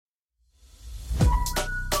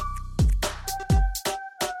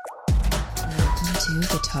to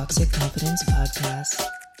the Toxic Confidence Podcast.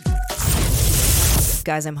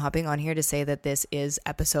 Guys, I'm hopping on here to say that this is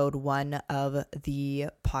episode 1 of the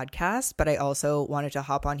podcast, but I also wanted to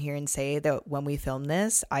hop on here and say that when we filmed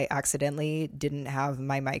this, I accidentally didn't have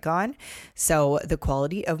my mic on. So the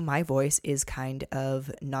quality of my voice is kind of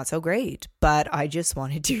not so great, but I just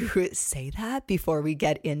wanted to say that before we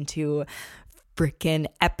get into freaking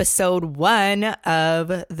episode 1 of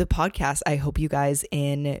the podcast. I hope you guys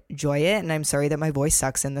enjoy it, and I'm sorry that my voice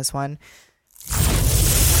sucks in this one.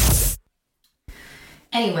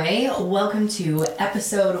 Anyway, welcome to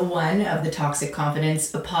episode 1 of the Toxic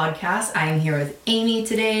Confidence Podcast. I am here with Amy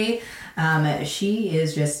today. She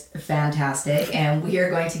is just fantastic, and we are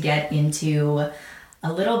going to get into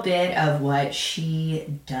a little bit of what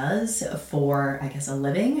she does for, I guess, a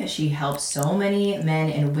living. She helps so many men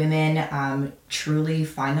and women truly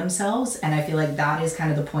find themselves, and I feel like that is kind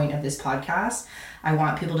of the point of this podcast. I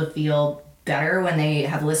want people to feel better when they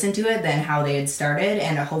have listened to it than how they had started,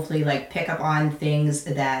 and hopefully like pick up on things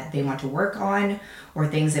that they want to work on or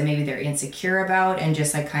things that maybe they're insecure about, and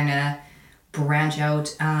just like kind of branch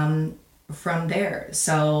out from there.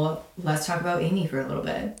 So let's talk about Amy for a little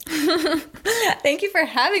bit. Thank you for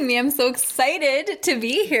having me. I'm so excited to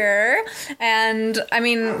be here. And I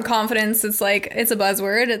mean, confidence, it's a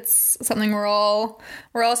buzzword. It's something we're all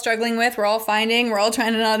struggling with. We're all finding. We're all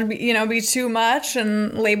trying to not be too much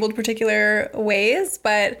and labeled particular ways.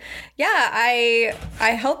 But yeah, I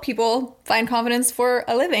help people find confidence for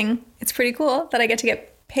a living. It's pretty cool that I get to get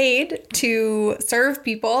paid to serve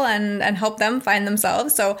people and help them find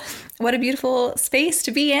themselves. So what a beautiful space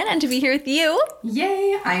to be in and to be here with you.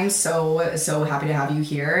 Yay! I'm so happy to have you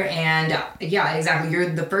here. And yeah, exactly.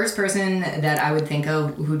 You're the first person that I would think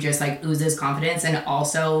of who just like oozes confidence and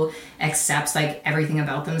also accepts like everything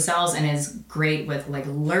about themselves and is great with like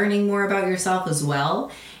learning more about yourself as well.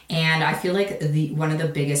 And I feel like one of the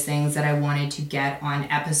biggest things that I wanted to get on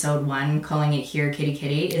episode 1, calling it Here Kitty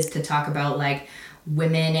Kitty, is to talk about like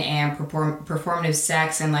women and performative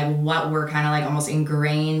sex and like what we're kind of like almost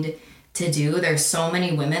ingrained to do. There's so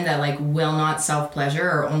many women that like will not self-pleasure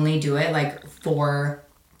or only do it like for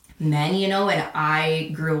men, and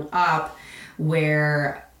I grew up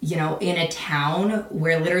where, in a town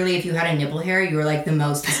where literally if you had a nipple hair, you were like the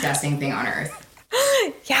most disgusting thing on earth.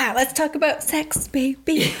 Yeah, let's talk about sex,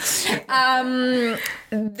 baby.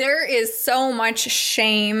 There is so much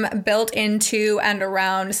shame built into and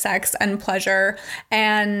around sex and pleasure.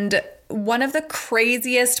 And one of the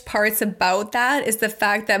craziest parts about that is the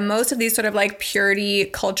fact that most of these sort of like purity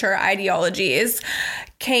culture ideologies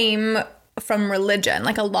came from religion.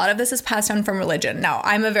 Like a lot of this is passed down from religion. Now,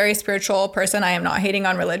 I'm a very spiritual person. I am not hating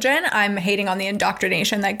on religion. I'm hating on the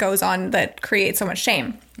indoctrination that goes on that creates so much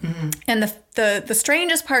shame. Mm-hmm. And the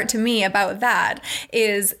strangest part to me about that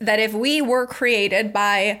is that if we were created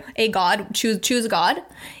by a God, choose God,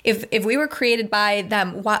 if we were created by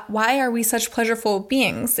them, why are we such pleasureful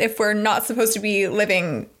beings if we're not supposed to be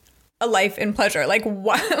living a life in pleasure? Like,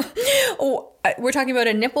 what? We're talking about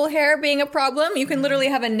a nipple hair being a problem. You can literally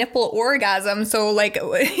have a nipple orgasm. So like,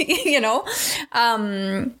 so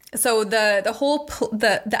the whole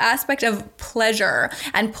the aspect of pleasure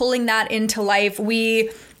and pulling that into life,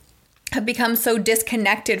 we have become so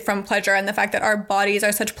disconnected from pleasure and the fact that our bodies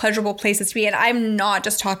are such pleasurable places to be. And I'm not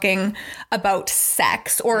just talking about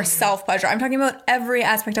sex or self-pleasure. I'm talking about every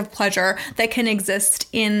aspect of pleasure that can exist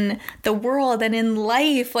in the world and in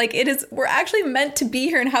life. Like we're actually meant to be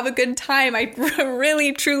here and have a good time. I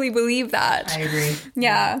really, truly believe that. I agree.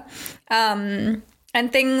 Yeah. And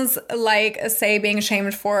things like, say, being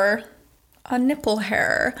ashamed for a nipple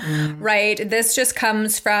hair, right? This just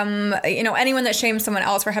comes from, anyone that shames someone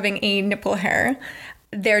else for having a nipple hair,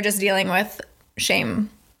 they're just dealing with shame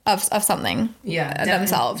of something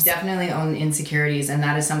themselves. Definitely own insecurities. And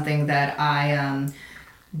that is something that I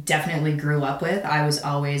definitely grew up with. I was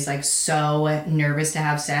always like so nervous to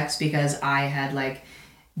have sex because I had like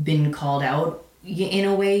been called out in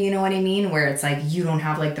a way, you know what I mean? Where it's like, you don't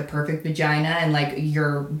have like the perfect vagina and like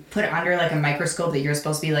you're put under like a microscope that you're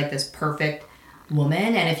supposed to be like this perfect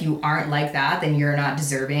woman. And if you aren't like that, then you're not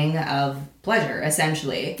deserving of pleasure,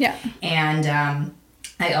 essentially. Yeah. And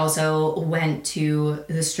I also went to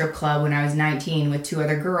the strip club when I was 19 with 2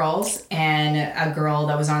 other girls, and a girl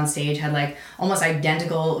that was on stage had like almost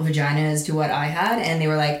identical vaginas to what I had. And they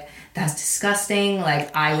were like, that's disgusting.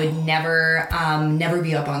 Like I would never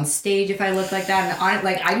be up on stage if I looked like that. And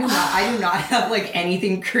I do not have like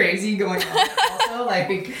anything crazy going on also,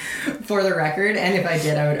 like for the record. And if I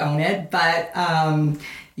did, I would own it. But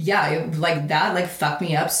that fucked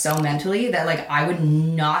me up so mentally that like I would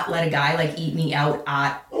not let a guy like eat me out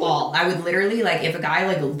at all. I would literally, like, if a guy,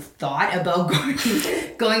 like, thought about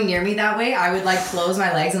going near me that way, I would, like, close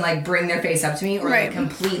my legs and, like, bring their face up to me or, like,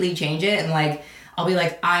 completely change it and, like, I'll be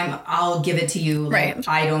like, I'll give it to you. Like,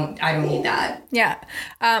 I don't need that. Yeah.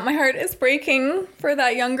 My heart is breaking for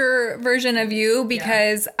that younger version of you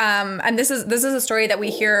because, and this is a story that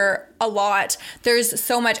we hear a lot. There's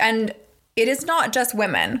so much, and it is not just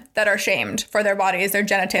women that are shamed for their bodies, their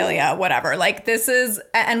genitalia, whatever. Like, this is,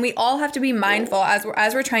 and we all have to be mindful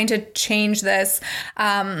as we're trying to change this,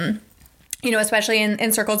 you know, especially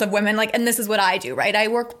in circles of women, like, and this is what I do, right? I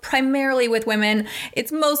work primarily with women.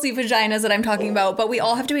 It's mostly vaginas that I'm talking about, but we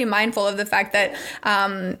all have to be mindful of the fact that,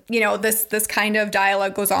 you know, this kind of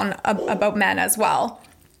dialogue goes on about men as well.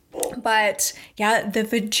 But yeah, the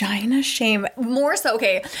vagina shame, more so,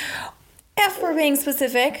 okay, if we're being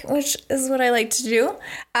specific, which is what I like to do,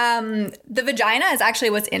 the vagina is actually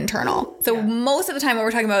what's internal. So most of the time what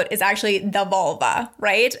we're talking about is actually the vulva,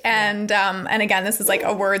 right? And again, this is like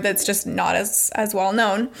a word that's just not as well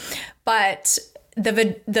known. But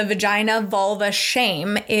the vagina vulva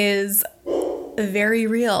shame is very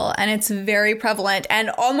real and it's very prevalent. And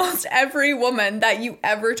almost every woman that you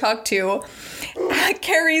ever talk to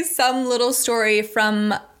carries some little story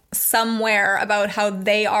from somewhere about how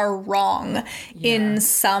they are wrong in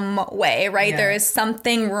some way, right? There is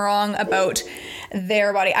something wrong about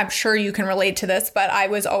their body. I'm sure you can relate to this, but I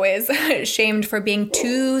was always shamed for being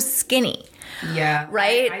too skinny. Yeah.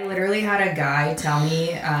 Right? I literally had a guy tell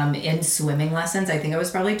me in swimming lessons, I think I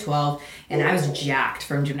was probably 12, and I was jacked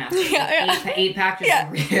from gymnastics. Eight pack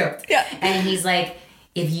just ripped. Yeah. And he's like,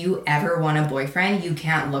 if you ever want a boyfriend, you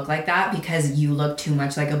can't look like that because you look too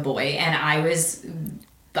much like a boy. And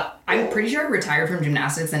I'm pretty sure I retired from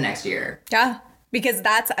gymnastics the next year. Yeah, because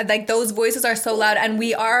that's like those voices are so loud, and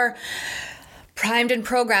we are primed and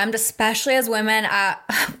programmed, especially as women. I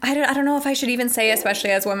don't know if I should even say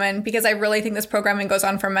especially as women, because I really think this programming goes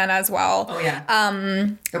on for men as well. Oh yeah.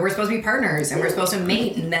 That we're supposed to be partners and we're supposed to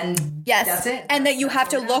mate, and then that's it. And that you have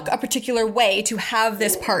to look a particular way to have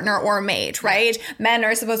this partner or mate, right? Men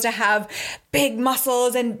are supposed to have big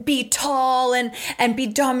muscles and be tall and be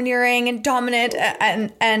domineering and dominant,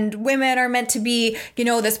 and women are meant to be, you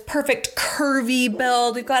know, this perfect curvy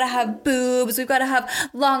build. We've got to have boobs, we've got to have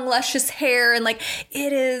long luscious hair, and like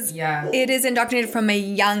it is indoctrinated from a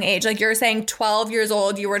young age. Like you're saying, 12 years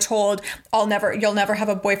old, you were told you'll never have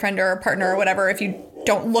a boyfriend or a partner or whatever if you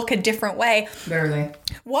don't look a different way. Literally.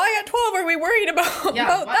 Why at 12 are we worried about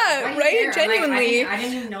that, right? Care? Genuinely. Like, I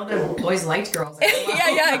didn't even know that boys liked girls.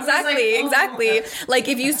 Yeah, exactly. Like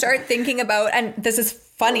if you start thinking about, and this is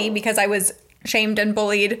funny because I was shamed and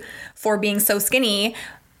bullied for being so skinny,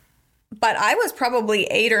 but I was probably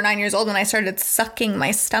 8 or 9 years old when I started sucking my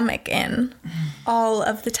stomach in all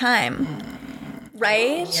of the time.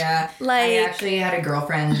 Right? Yeah. Like, I actually had a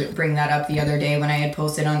girlfriend bring that up the other day when I had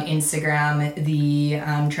posted on Instagram the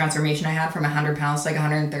transformation I had from 100 pounds to like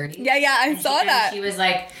 130. Yeah, I saw that. She was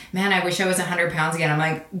like, man, I wish I was 100 pounds again. I'm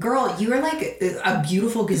like, girl, you are like a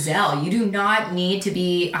beautiful gazelle. You do not need to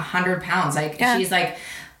be 100 pounds. Like, she's like,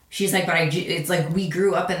 but it's like we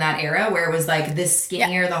grew up in that era where it was like the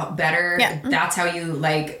skinnier, the better. Yeah. That's how you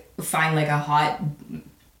like find like a hot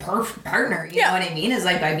partner, you know what I mean, is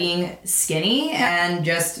like by being skinny and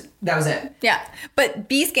just that was it. Yeah, but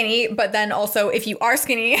be skinny, but then also if you are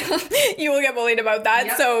skinny you will get bullied about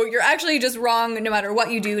that. So you're actually just wrong no matter what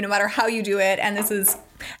you do, no matter how you do it. And this is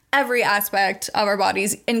every aspect of our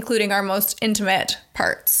bodies, including our most intimate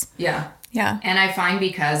parts. Yeah And I find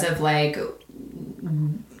because of like,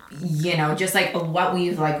 you know, just like what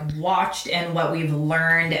we've like watched and what we've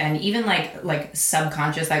learned, and even like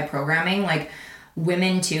subconscious like programming, like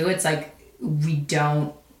women too, it's like we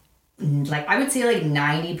don't, like I would say like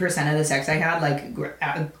 90% of the sex I had like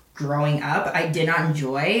growing up I did not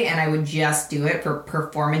enjoy, and I would just do it for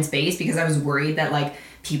performance based because I was worried that like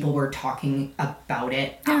people were talking about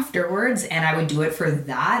it afterwards, and I would do it for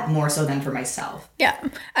that more so than for myself. Yeah,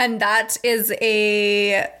 and that is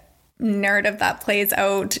a narrative that plays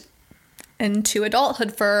out into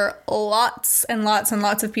adulthood for lots and lots and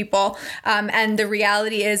lots of people. And the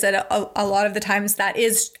reality is that a lot of the times that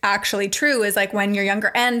is actually true, is like when you're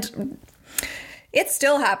younger, and it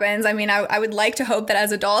still happens. I mean, I would like to hope that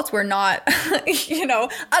as adults we're not, you know,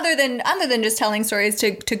 other than just telling stories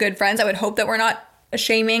to good friends, I would hope that we're not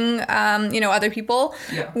shaming, you know, other people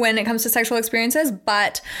when it comes to sexual experiences.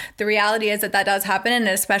 But the reality is that does happen, and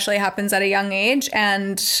it especially happens at a young age.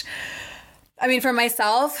 And I mean, for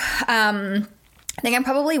myself, I think I'm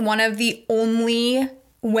probably one of the only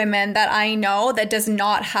women that I know that does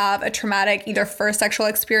not have a traumatic either first sexual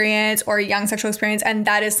experience or a young sexual experience. And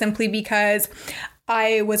that is simply because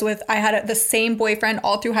I had the same boyfriend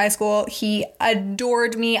all through high school. He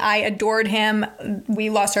adored me. I adored him. We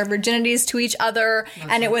lost our virginities to each other.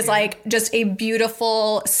 And it was like just a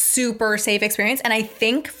beautiful, super safe experience. And I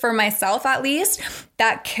think for myself, at least,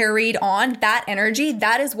 that carried on that energy.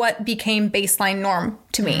 That is what became baseline norm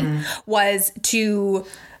to me, was to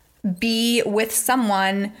be with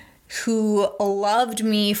someone who loved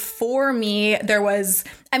me for me. There was,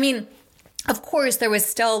 of course, there was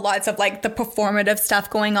still lots of like the performative stuff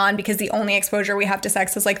going on because the only exposure we have to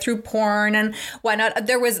sex is like through porn and whatnot.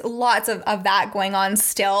 There was lots of that going on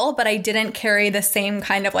still, but I didn't carry the same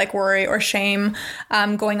kind of like worry or shame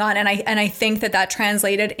going on. And I think that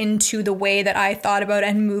translated into the way that I thought about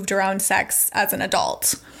and moved around sex as an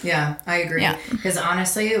adult. Yeah, I agree. Because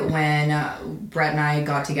honestly, when Brett and I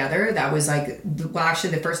got together, that was like, well,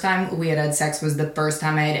 actually the first time we had sex was the first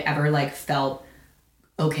time I had ever like felt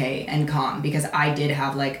okay and calm, because I did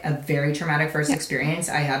have like a very traumatic first experience.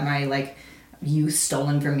 I had my like youth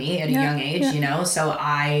stolen from me at a young age, you know? So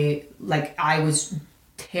I was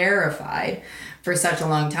terrified for such a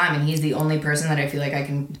long time, and he's the only person that I feel like I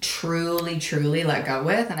can truly let go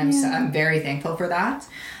with, and I'm very thankful for that.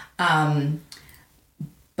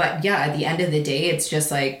 But yeah, at the end of the day, it's just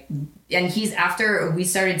like, and he's, after we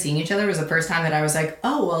started seeing each other, was the first time that I was like,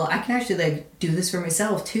 oh, well, I can actually like do this for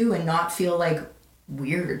myself too and not feel like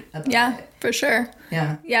weird about it. For sure.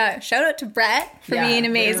 Yeah. Shout out to Brett for being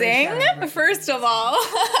amazing, first of all.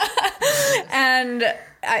 And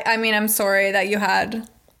I'm sorry that you had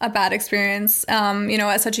a bad experience,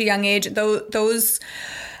 at such a young age. Those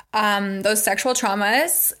sexual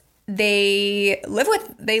traumas, they live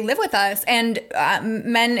with us, and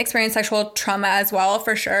men experience sexual trauma as well,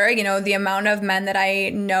 for sure. You know, the amount of men that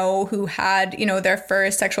I know who had, their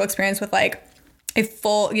first sexual experience with like a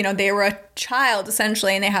full, they were a child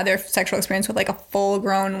essentially, and they had their sexual experience with like a full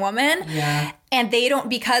grown woman. Yeah. And they don't,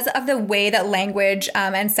 because of the way that language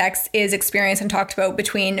and sex is experienced and talked about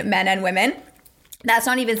between men and women, that's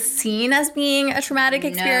not even seen as being a traumatic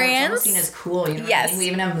experience. No, it's almost seen as cool. Yes. We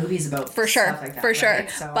even have movies about for sure, stuff like that. For sure.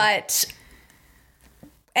 Right? So. But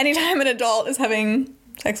anytime an adult is having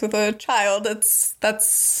sex with a child,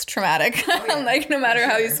 that's traumatic. Oh, yeah. Like, no matter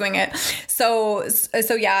how you swing it. So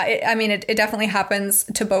yeah, it definitely happens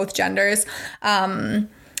to both genders.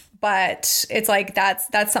 But it's like,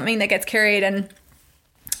 that's something that gets carried. And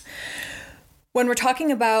when we're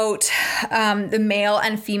talking about the male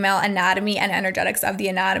and female anatomy and energetics of the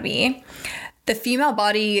anatomy, the female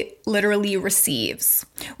body literally receives,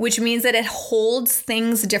 which means that it holds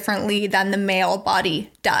things differently than the male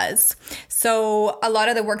body does. So a lot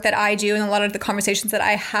of the work that I do and a lot of the conversations that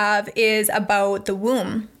I have is about the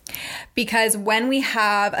womb. Because when we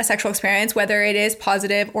have a sexual experience, whether it is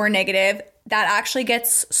positive or negative, that actually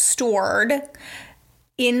gets stored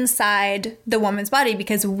inside the woman's body,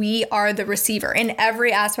 because we are the receiver. In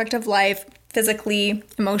every aspect of life, physically,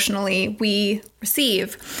 emotionally, we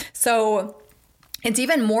receive. So it's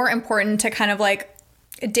even more important to kind of like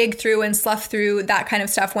dig through and slough through that kind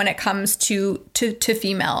of stuff when it comes to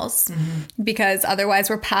females, because otherwise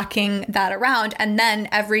we're packing that around. And then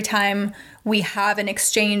every time we have an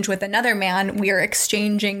exchange with another man, we are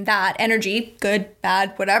exchanging that energy, good,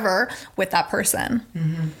 bad, whatever, with that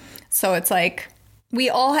person. So it's like, we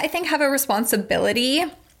all, I think, have a responsibility,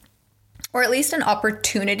 or at least an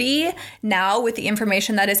opportunity now with the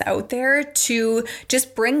information that is out there, to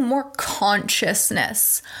just bring more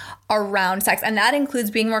consciousness around sex. And that includes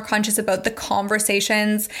being more conscious about the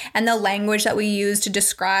conversations and the language that we use to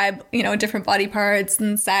describe, different body parts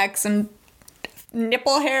and sex and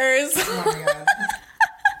nipple hairs. Oh my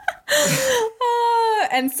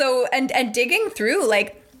God. And digging through,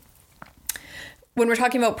 like, when we're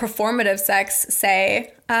talking about performative sex,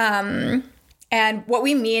 say, and what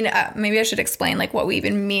we mean, maybe I should explain like what we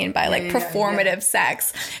even mean by like performative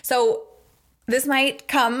sex. So this might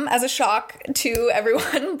come as a shock to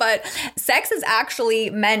everyone, but sex is actually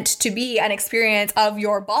meant to be an experience of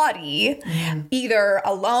your body, either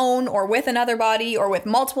alone or with another body or with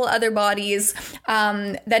multiple other bodies,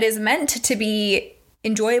 that is meant to be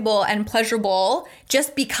enjoyable and pleasurable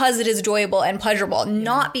just because it is enjoyable and pleasurable,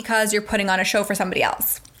 not because you're putting on a show for somebody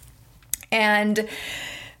else. And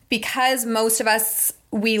because most of us,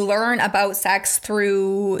 we learn about sex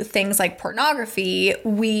through things like pornography,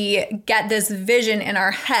 we get this vision in our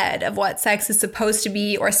head of what sex is supposed to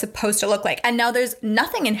be or supposed to look like. And now there's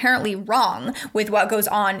nothing inherently wrong with what goes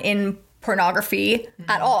on in pornography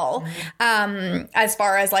at all, as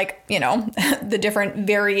far as like, the different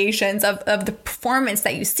variations of the performance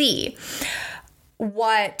that you see.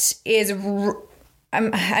 What is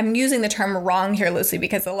I'm using the term wrong here loosely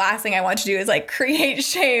because the last thing I want to do is like create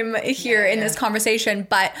shame here in this conversation.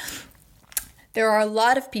 But there are a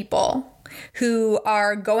lot of people who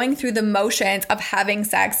are going through the motions of having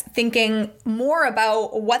sex, thinking more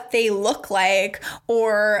about what they look like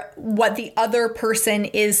or what the other person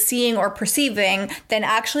is seeing or perceiving than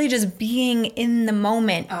actually just being in the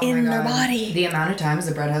moment in their body. The amount of times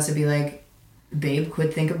that Brett has to be like, babe,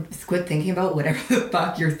 quit thinking about whatever the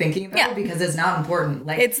fuck you're thinking about because it's not important.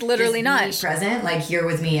 Like, it's literally not. Be present, like here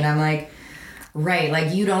with me. And I'm like, right,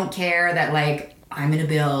 like you don't care that like I'm gonna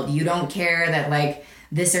build. You don't care that like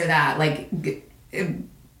this or that. Like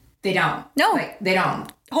they don't. No, like, they don't.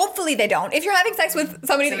 Hopefully they don't. If you're having sex with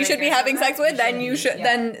somebody that you should be having sex with, then you should.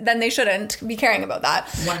 Yeah. Then they shouldn't be caring about that.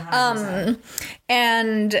 100%.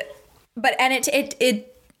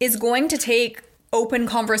 It is going to take open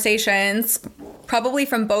conversations, probably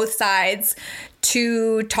from both sides,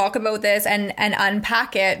 to talk about this and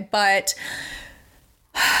unpack it. But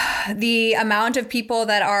the amount of people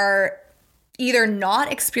that are either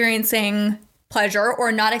not experiencing pleasure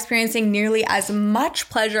or not experiencing nearly as much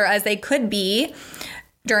pleasure as they could be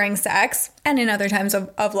during sex and in other times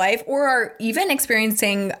of life, or are even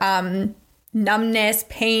experiencing numbness,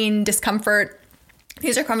 pain, discomfort.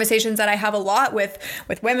 These are conversations that I have a lot with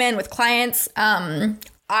women, with clients.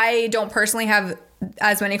 I don't personally have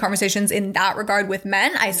as many conversations in that regard with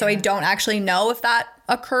men. So I don't actually know if that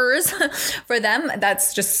occurs for them.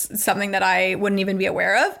 That's just something that I wouldn't even be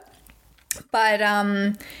aware of. But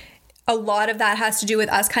a lot of that has to do with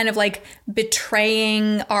us kind of like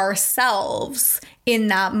betraying ourselves in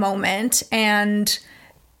that moment and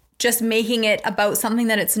just making it about something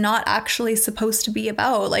that it's not actually supposed to be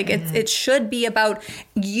about. Like it should be about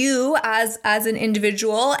you as an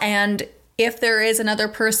individual, and if there is another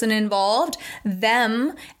person involved,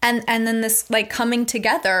 them, and then this like coming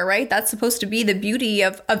together, right? That's supposed to be the beauty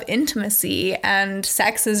of intimacy, and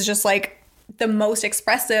sex is just like the most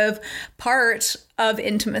expressive part of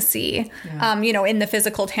intimacy, in the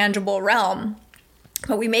physical, tangible realm.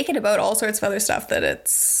 But we make it about all sorts of other stuff that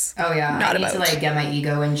it's not I need about. To like get my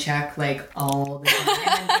ego in check like all the time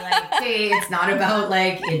and be like, hey, it's not about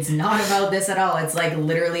this at all. It's like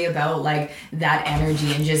literally about like that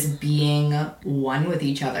energy and just being one with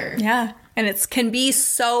each other. Yeah. And it can be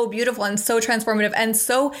so beautiful and so transformative and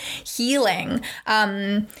so healing.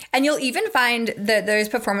 And you'll even find that there's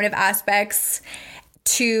performative aspects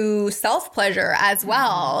to self-pleasure as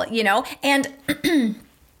well, and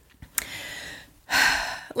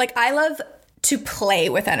like I love to play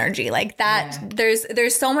with energy like that. Yeah.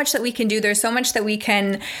 There's so much that we can do. There's so much that we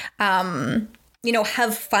can,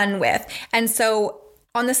 have fun with. And so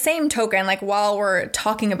on the same token, like while we're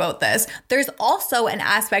talking about this, there's also an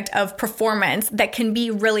aspect of performance that can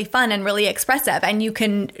be really fun and really expressive. And you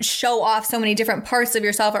can show off so many different parts of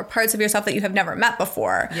yourself or parts of yourself that you have never met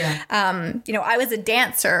before. Yeah. I was a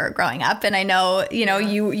dancer growing up, and I know,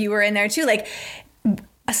 you were in there too. Like,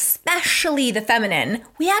 especially the feminine,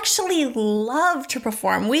 we actually love to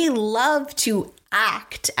perform. We love to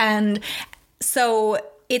act. And so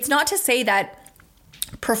it's not to say that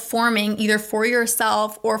performing either for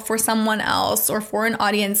yourself or for someone else or for an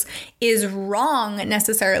audience is wrong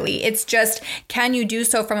necessarily. It's just, can you do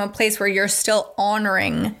so from a place where you're still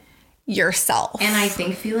honoring yourself? And I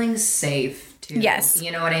think feeling safe too. Yes.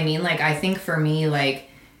 You know what I mean? Like, I think for me, like,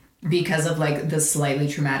 because of like the slightly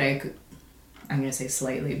traumatic, I'm going to say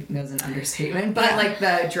slightly, that's an understatement, but like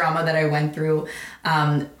the trauma that I went through,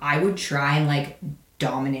 I would try and like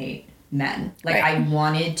dominate men. Like I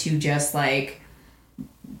wanted to just like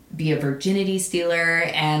be a virginity stealer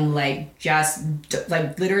and like just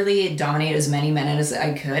like literally dominate as many men as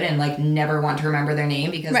I could and like never want to remember their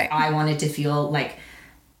name because I wanted to feel like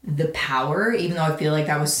the power, even though I feel like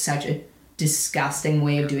that was such a disgusting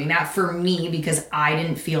way of doing that for me because I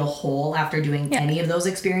didn't feel whole after doing any of those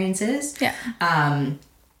experiences. Yeah. And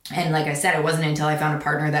like I said, it wasn't until I found a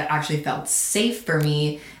partner that actually felt safe for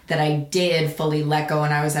me that I did fully let go,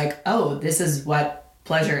 and I was like, oh, this is what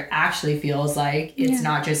pleasure actually feels like. It's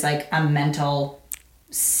not just like a mental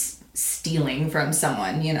stealing from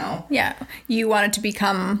someone, Yeah. You wanted to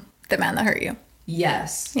become the man that hurt you.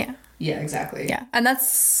 Yes. Yeah. Yeah, exactly. Yeah. And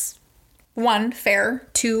that's 1, fair,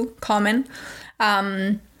 2, common.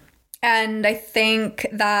 And I think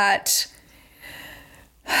that,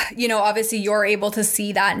 obviously you're able to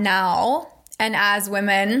see that now. And as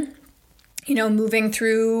women, moving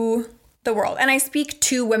through the world. And I speak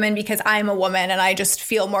to women because I'm a woman and I just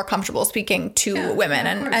feel more comfortable speaking to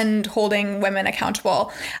women and holding women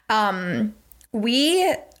accountable.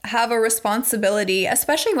 We have a responsibility,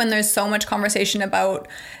 especially when there's so much conversation about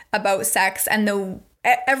sex, and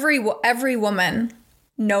every woman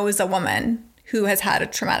knows a woman who has had a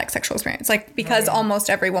traumatic sexual experience, like, because almost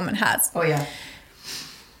every woman has. Oh, yeah.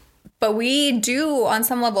 But we do, on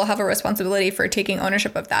some level, have a responsibility for taking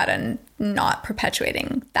ownership of that and not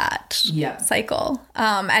perpetuating that cycle,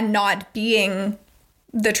 and not being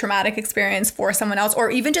the traumatic experience for someone else, or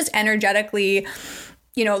even just energetically,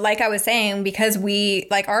 you know, like I was saying, because we,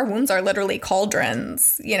 like, our wounds are literally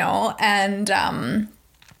cauldrons, you know, and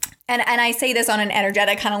I say this on an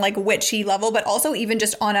energetic kind of like witchy level, but also even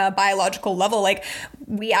just on a biological level. Like,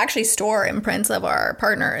 we actually store imprints of our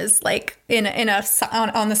partners, like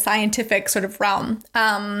on the scientific sort of realm.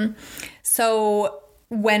 So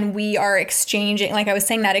when we are exchanging, like I was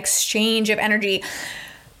saying, that exchange of energy,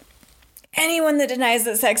 anyone that denies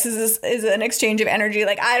that sex is an exchange of energy,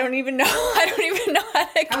 like, I don't even know how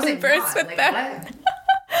to converse with them.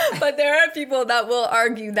 But there are people that will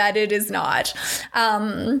argue that it is not.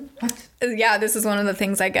 Yeah, this is one of the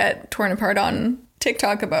things I get torn apart on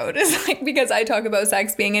TikTok about, is like, because I talk about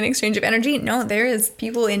sex being an exchange of energy. No, there is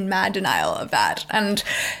people in mad denial of that. And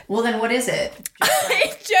well, then what is it?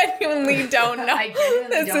 I genuinely don't know.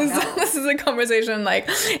 This is a conversation like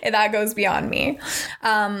that goes beyond me.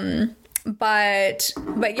 But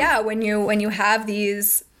yeah, when you have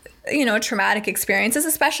these, you know, traumatic experiences,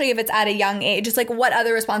 especially if it's at a young age, it's like, what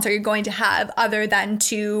other response are you going to have other than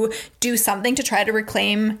to do something to try to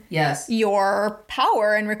reclaim your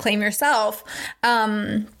power and reclaim yourself?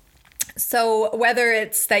 So whether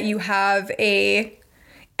it's that you have the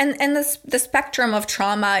spectrum of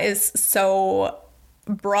trauma is so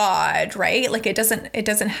broad, right? Like, it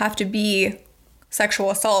doesn't have to be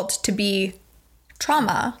sexual assault to be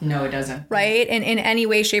trauma. No, it doesn't. Right? In any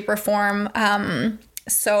way, shape, or form.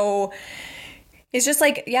 So it's just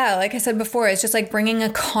like, yeah, like I said before, it's just like bringing a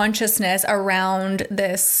consciousness around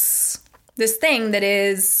this thing that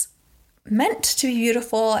is meant to be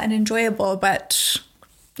beautiful and enjoyable, but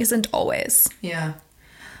isn't always. Yeah.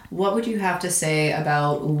 What would you have to say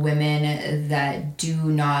about women that do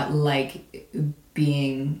not like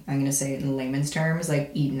being, I'm going to say it in layman's terms, like,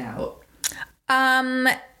 eaten out?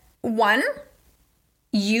 One,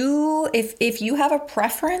 if you have a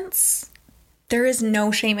preference, there is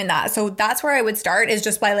no shame in that. So that's where I would start, is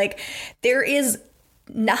just by like, there is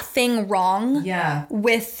nothing wrong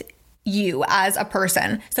with you as a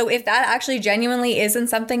person. So if that actually genuinely isn't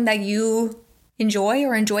something that you enjoy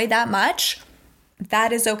or enjoy that much,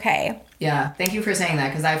 that is okay. Yeah. Thank you for saying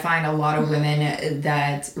that, because I find a lot of women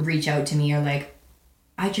that reach out to me are like,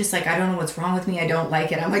 I don't know what's wrong with me. I don't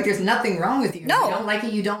like it. I'm like, there's nothing wrong with you. No. If you don't like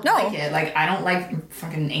it, you don't like it. Like, I don't like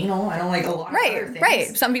fucking anal. I don't like a lot of other things.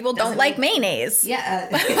 Right. Some people don't like mayonnaise. Yeah.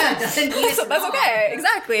 Doesn't mean it's so that's wrong. Okay.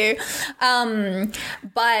 Exactly.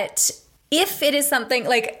 But if it is something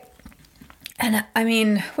like, and I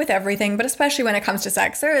mean, with everything, but especially when it comes to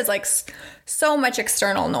sex, there is like so much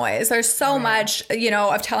external noise. There's so much, you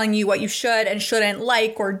know, of telling you what you should and shouldn't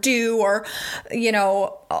like or do, or, you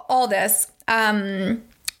know, all this.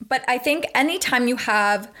 But I think anytime you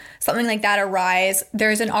have something like that arise,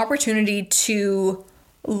 there's an opportunity to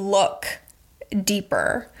look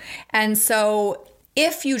deeper. And so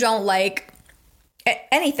if you don't like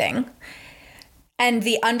anything, and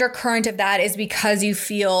the undercurrent of that is because you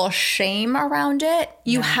feel shame around it,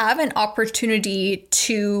 you have an opportunity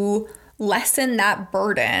to lessen that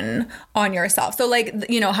burden on yourself. So like,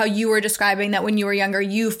 you know, how you were describing that when you were younger,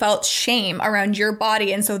 you felt shame around your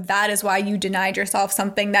body. And so that is why you denied yourself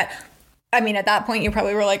something that, I mean, at that point you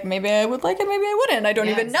probably were like, maybe I would like it, maybe I wouldn't. I don't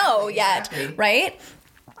even know yet. Exactly. Right?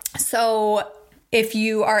 So if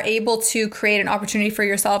you are able to create an opportunity for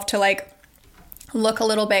yourself to like look a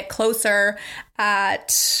little bit closer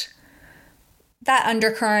at that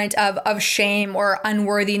undercurrent of shame or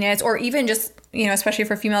unworthiness, or even just, you know, especially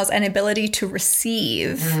for females, an ability to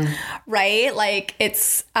receive, right? Like,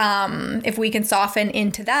 it's, if we can soften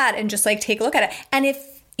into that and just like take a look at it. And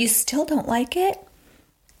if you still don't like it,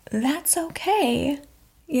 that's okay,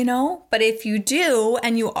 you know? But if you do,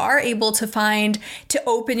 and you are able to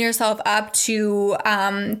open yourself up to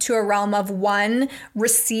a realm of one,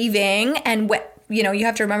 receiving, and you know, you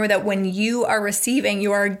have to remember that when you are receiving,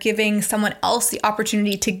 you are giving someone else the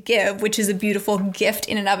opportunity to give, which is a beautiful gift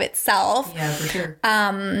in and of itself. Yeah, for sure.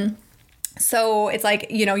 So it's like,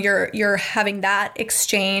 you know, you're having that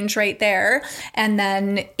exchange right there. And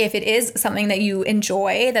then if it is something that you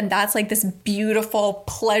enjoy, then that's like this beautiful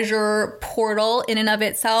pleasure portal in and of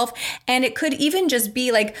itself. And it could even just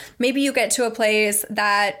be like, maybe you get to a place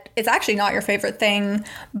that it's actually not your favorite thing,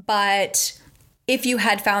 but if you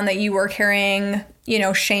had found that you were carrying, you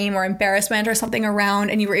know, shame or embarrassment or something around,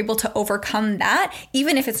 and you were able to overcome that,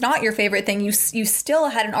 even if it's not your favorite thing, you still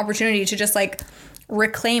had an opportunity to just like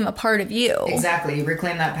reclaim a part of you. Exactly.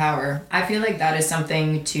 Reclaim that power. I feel like that is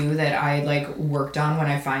something too that I like worked on when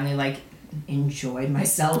I finally like enjoyed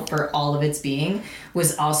myself for all of its being,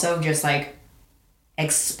 was also just like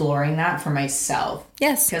exploring that for myself.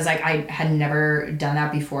 Yes. Because like I had never done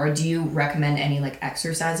that before. Do you recommend any like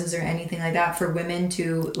exercises or anything like that for women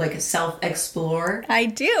to like self-explore? I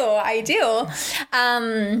do.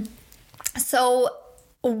 So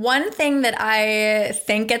one thing that I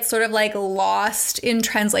think gets sort of like lost in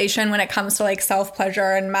translation when it comes to like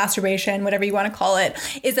self-pleasure and masturbation, whatever you want to call it,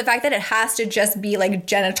 is the fact that it has to just be like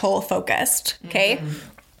genital focused. Okay.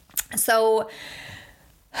 Mm-hmm. So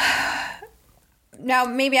now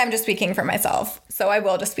maybe I'm just speaking for myself. So I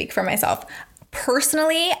will just speak for myself.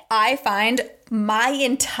 Personally, I find my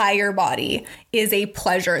entire body is a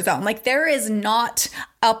pleasure zone. Like there is not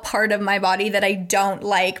a part of my body that I don't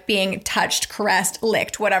like being touched, caressed,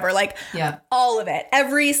 licked, whatever. Like all of it,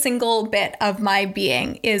 every single bit of my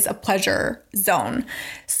being is a pleasure zone.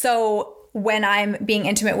 So when I'm being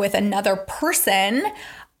intimate with another person,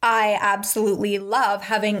 I absolutely love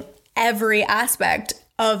having every aspect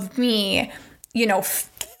of me, you know,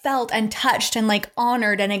 felt and touched and like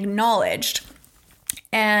honored and acknowledged.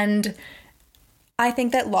 And I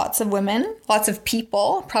think that lots of women, lots of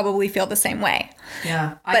people probably feel the same way.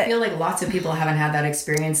 Yeah. I feel like lots of people haven't had that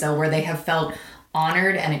experience though, where they have felt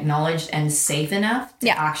honored and acknowledged and safe enough to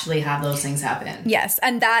actually have those things happen. Yes.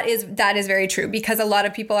 And that is very true, because a lot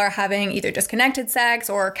of people are having either disconnected sex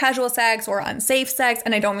or casual sex or unsafe sex.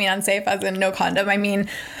 And I don't mean unsafe as in no condom. I mean,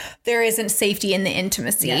 there isn't safety in the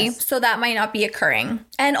intimacy. Yes. So that might not be occurring.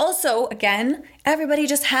 And also, again, everybody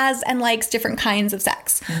just has and likes different kinds of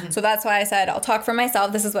sex. Mm-hmm. So that's why I said, I'll talk for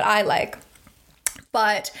myself. This is what I like.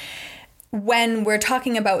 But when we're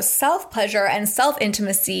talking about self-pleasure and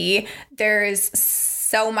self-intimacy, there's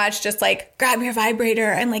so much just like grab your vibrator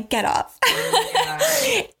and like get off.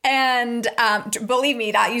 Yeah. And believe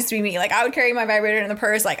me, that used to be me. Like I would carry my vibrator in the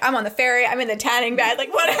purse. Like I'm on the ferry, I'm in the tanning bed,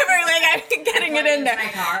 like whatever. Like I'm getting it in there.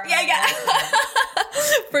 My car. Yeah.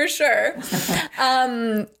 For sure.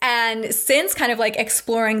 And since kind of like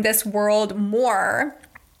exploring this world more,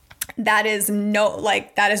 that is no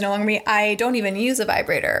longer me. I don't even use a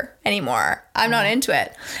vibrator anymore. I'm not into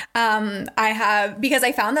it. Because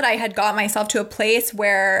I found that I had got myself to a place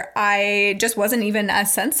where I just wasn't even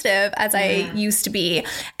as sensitive as I used to be.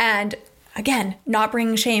 And again, not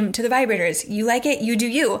bringing shame to the vibrators. You like it, you do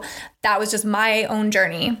you. That was just my own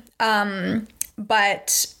journey.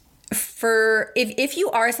 But for if you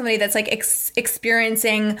are somebody that's like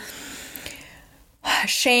experiencing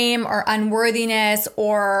shame or unworthiness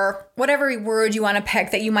or whatever word you want to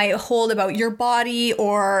pick that you might hold about your body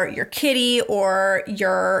or your kitty or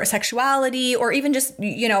your sexuality or even just,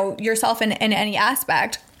 you know, yourself in any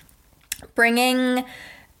aspect, bringing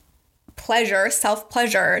pleasure,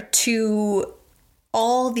 self-pleasure to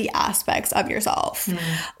all the aspects of yourself.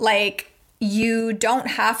 Like you don't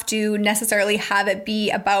have to necessarily have it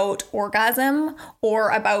be about orgasm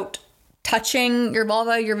or about touching your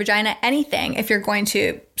vulva, your vagina, anything. If you're going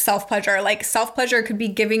to self-pleasure, like self-pleasure could be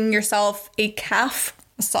giving yourself a calf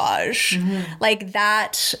massage, like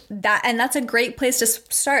that, and that's a great place to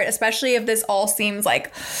start, especially if this all seems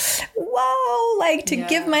like, whoa, like to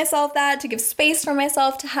give myself that, to give space for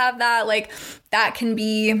myself to have that, like that can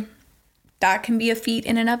be a feat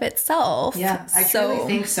in and of itself. Yeah, I truly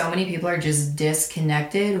think so many people are just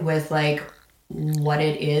disconnected with like what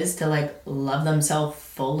it is to like love themselves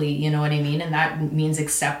fully, you know what I mean? And that means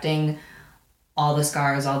accepting all the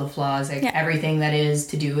scars, all the flaws, like everything that is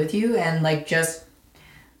to do with you. And like just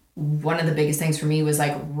one of the biggest things for me was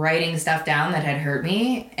like writing stuff down that had hurt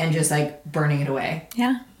me and just like burning it away.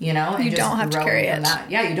 Yeah. You know, and you don't have to carry it.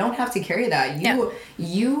 Yeah, you don't have to carry that.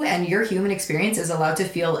 You and your human experience is allowed to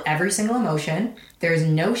feel every single emotion. There's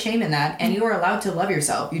no shame in that. And you are allowed to love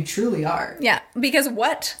yourself. You truly are. Yeah. Because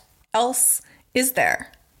what else is there?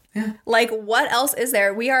 Yeah. Like what else is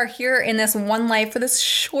there? We are here in this one life for this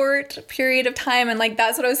short period of time. And like,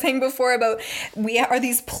 that's what I was saying before about we are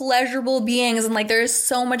these pleasurable beings. And like, there's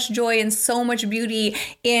so much joy and so much beauty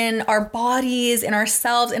in our bodies, in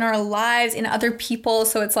ourselves, in our lives, in other people.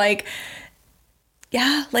 So it's like,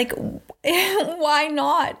 yeah, like why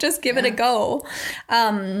not just give it a go?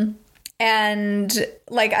 And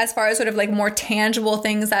like, as far as sort of like more tangible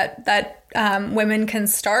things that women can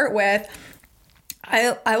start with,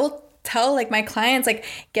 I will tell like my clients, like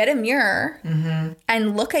get a mirror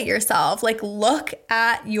and look at yourself, like look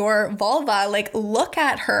at your vulva, like look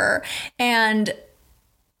at her, and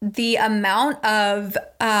the amount of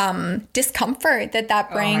discomfort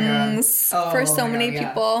that brings for so many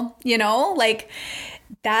people, you know, like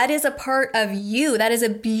that is a part of you. That is a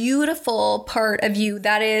beautiful part of you.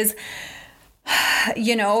 That is,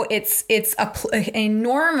 you know, it's an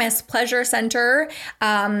enormous pleasure center.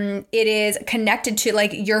 It is connected to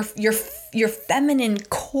like your feminine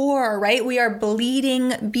core, right? We are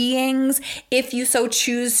bleeding beings. If you so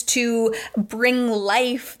choose to bring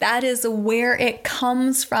life, that is where it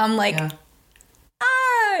comes from. Like,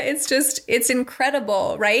 it's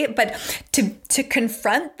incredible, right? But to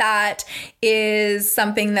confront that is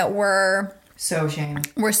something that we're so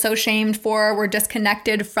shamed for. We're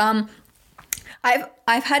disconnected from.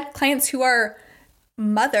 I've had clients who are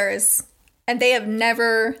mothers and they have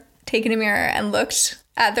never taken a mirror and looked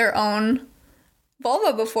at their own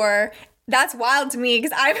vulva before. That's wild to me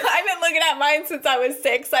because I've been looking at mine since I was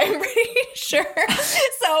 6, I'm pretty sure.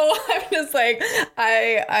 So I'm just like,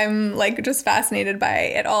 I'm like just fascinated by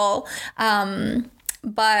it all.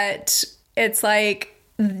 But it's like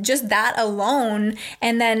just that alone.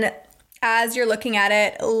 And then as you're looking at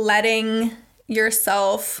it, letting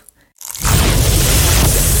yourself...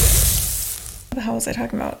 What the hell was I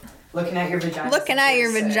talking about? Looking at your vagina. Looking at your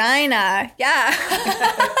vagina. Yeah.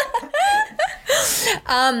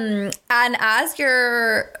 And as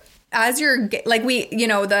you're like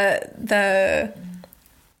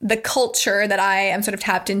the culture that I am sort of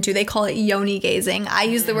tapped into, they call it yoni gazing. I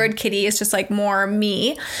use the word kitty. It's just like more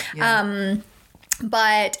me. Yeah.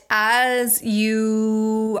 But as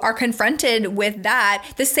you are confronted with that,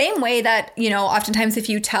 the same way that, you know, oftentimes if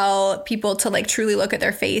you tell people to like truly look at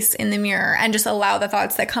their face in the mirror and just allow the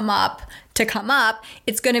thoughts that come up to come up,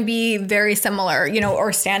 it's going to be very similar, you know,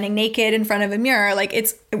 or standing naked in front of a mirror. Like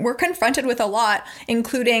we're confronted with a lot,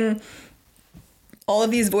 including all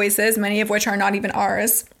of these voices, many of which are not even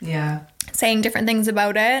ours. Yeah. Saying different things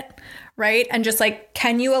about it, right? And just like,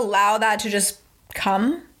 can you allow that to just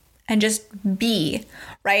come? And just be,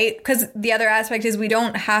 right? Because the other aspect is we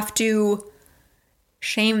don't have to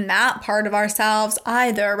shame that part of ourselves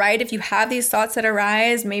either, right? If you have these thoughts that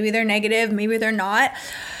arise, maybe they're negative, maybe they're not.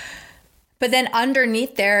 But then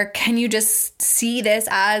underneath there, can you just see this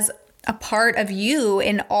as a part of you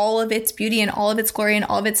in all of its beauty and all of its glory and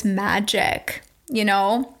all of its magic, you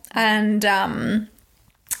know? And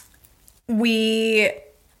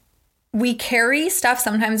we carry stuff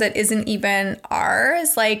sometimes that isn't even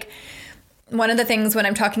ours. Like one of the things when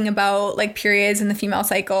I'm talking about like periods in the female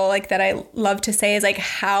cycle, like that I love to say is like,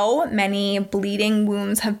 how many bleeding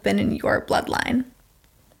wounds have been in your bloodline?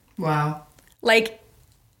 Wow. Like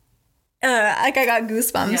I got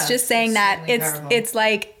goosebumps just saying that. It's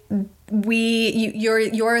like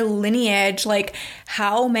your lineage, like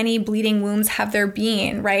how many bleeding wounds have there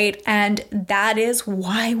been, right? And that is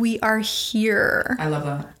why we are here. I love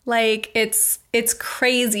that. Like it's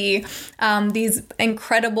crazy. These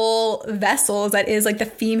incredible vessels that is like the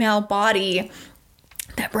female body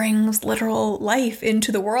that brings literal life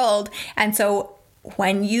into the world. And so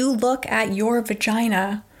when you look at your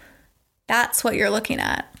vagina, that's what you're looking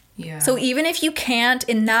at. Yeah. So even if you can't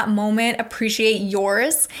in that moment appreciate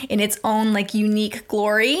yours in its own like unique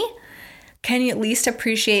glory, can you at least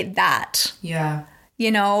appreciate that? Yeah.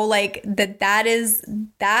 You know, like that is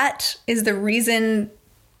the reason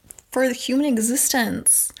for the human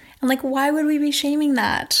existence. And like, why would we be shaming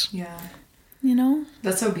that? Yeah. You know?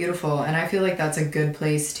 That's so beautiful. And I feel like that's a good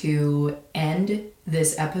place to end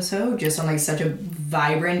this episode, just on like such a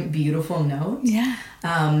vibrant, beautiful note. Yeah.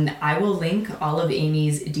 I will link all of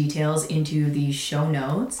Amy's details into the show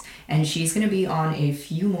notes, and she's going to be on a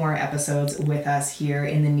few more episodes with us here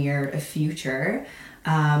in the near future.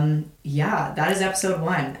 Yeah, that is episode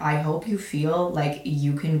 1. I hope you feel like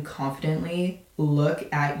you can confidently look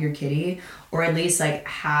at your kitty, or at least like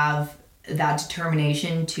have that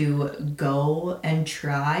determination to go and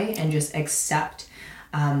try and just accept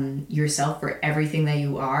yourself for everything that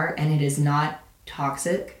you are. And it is not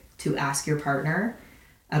toxic to ask your partner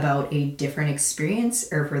about a different experience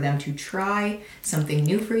or for them to try something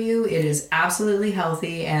new for you. It is absolutely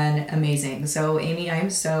healthy and amazing. So Amy, I'm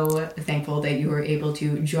so thankful that you were able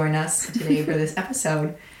to join us today for this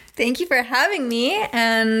episode. Thank you for having me.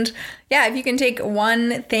 And yeah, if you can take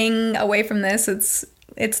one thing away from this,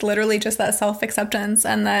 it's literally just that self-acceptance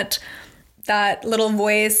and that little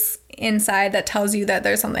voice inside that tells you that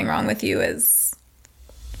there's something wrong with you is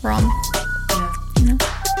wrong.